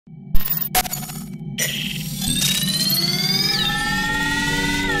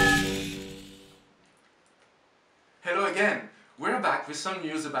with some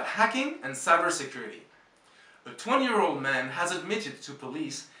news about hacking and cybersecurity. A 20-year-old man has admitted to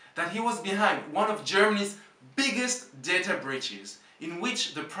police that he was behind one of Germany's biggest data breaches, in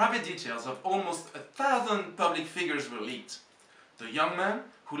which the private details of almost 1,000 public figures were leaked. The young man,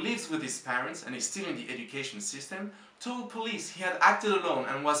 who lives with his parents and is still in the education system, told police he had acted alone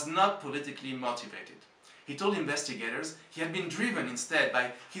and was not politically motivated. He told investigators he had been driven instead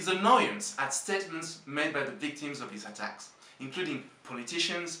by his annoyance at statements made by the victims of his attacks, including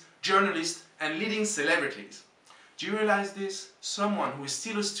politicians, journalists, and leading celebrities. Do you realize this? Someone who is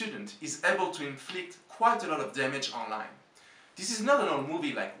still a student is able to inflict quite a lot of damage online. This is not an old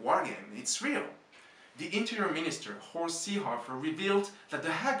movie like Wargame, it's real. The Interior Minister, Horst Seehofer, revealed that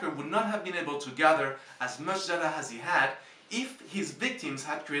the hacker would not have been able to gather as much data as he had if his victims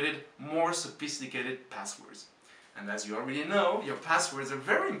had created more sophisticated passwords. And as you already know, your passwords are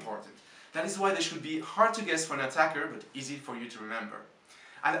very important. That is why they should be hard to guess for an attacker, but easy for you to remember.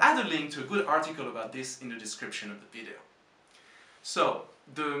 I'll add a link to a good article about this in the description of the video. So,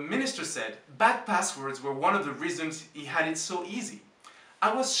 the minister said bad passwords were one of the reasons he had it so easy.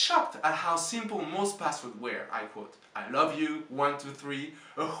 I was shocked at how simple most passwords were. I quote, "I love you, 123,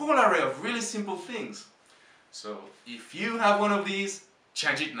 a whole array of really simple things." So, if you have one of these,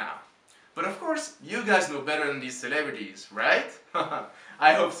 change it now. But of course, you guys know better than these celebrities, right?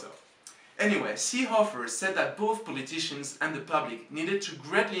 I hope so. Anyway, Seehofer said that both politicians and the public needed to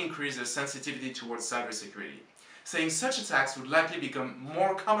greatly increase their sensitivity towards cybersecurity, saying such attacks would likely become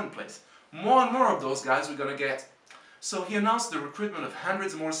more commonplace. More and more of those guys we're gonna get. So he announced the recruitment of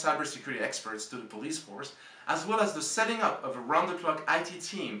hundreds more cybersecurity experts to the police force, as well as the setting up of a round-the-clock IT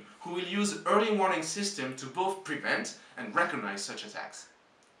team who will use early warning system to both prevent and recognize such attacks.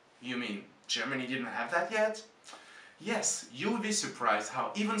 You mean Germany didn't have that yet? Yes, you will be surprised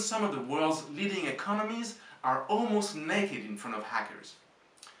how even some of the world's leading economies are almost naked in front of hackers.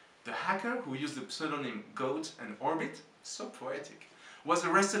 The hacker, who used the pseudonym Goat and Orbit, so poetic, was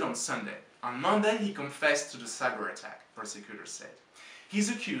arrested on Sunday. On Monday, he confessed to the cyber attack, prosecutors said.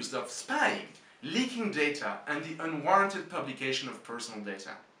 He's accused of spying, leaking data, and the unwarranted publication of personal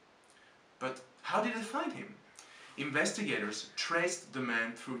data. But how did they find him? Investigators traced the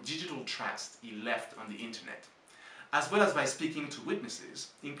man through digital tracks he left on the internet, as well as by speaking to witnesses,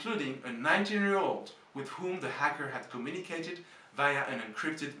 including a 19-year-old with whom the hacker had communicated via an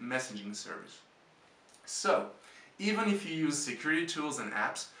encrypted messaging service. So, even if you use security tools and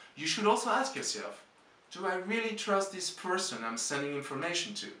apps, you should also ask yourself, do I really trust this person I'm sending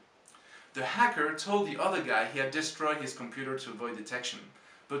information to? The hacker told the other guy he had destroyed his computer to avoid detection,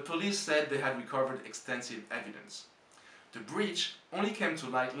 but police said they had recovered extensive evidence. The breach only came to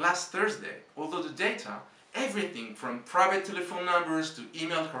light last Thursday, although the data, everything from private telephone numbers to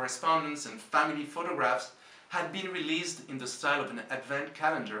email correspondence and family photographs, had been released in the style of an advent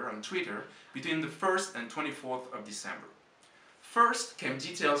calendar on Twitter between the 1st and 24th of December. First came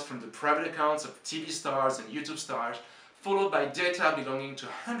details from the private accounts of TV stars and YouTube stars, followed by data belonging to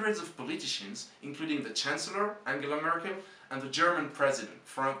hundreds of politicians, including the Chancellor, Angela Merkel, and the German President,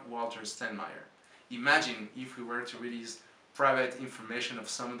 Frank-Walter Steinmeier. Imagine if we were to release private information of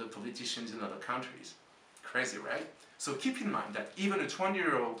some of the politicians in other countries. Crazy, right? So keep in mind that even a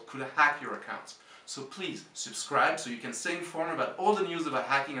 20-year-old could hack your accounts. So please subscribe so you can stay informed about all the news about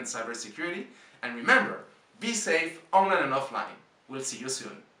hacking and cybersecurity. And remember, be safe online and offline. We'll see you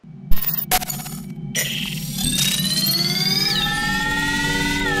soon.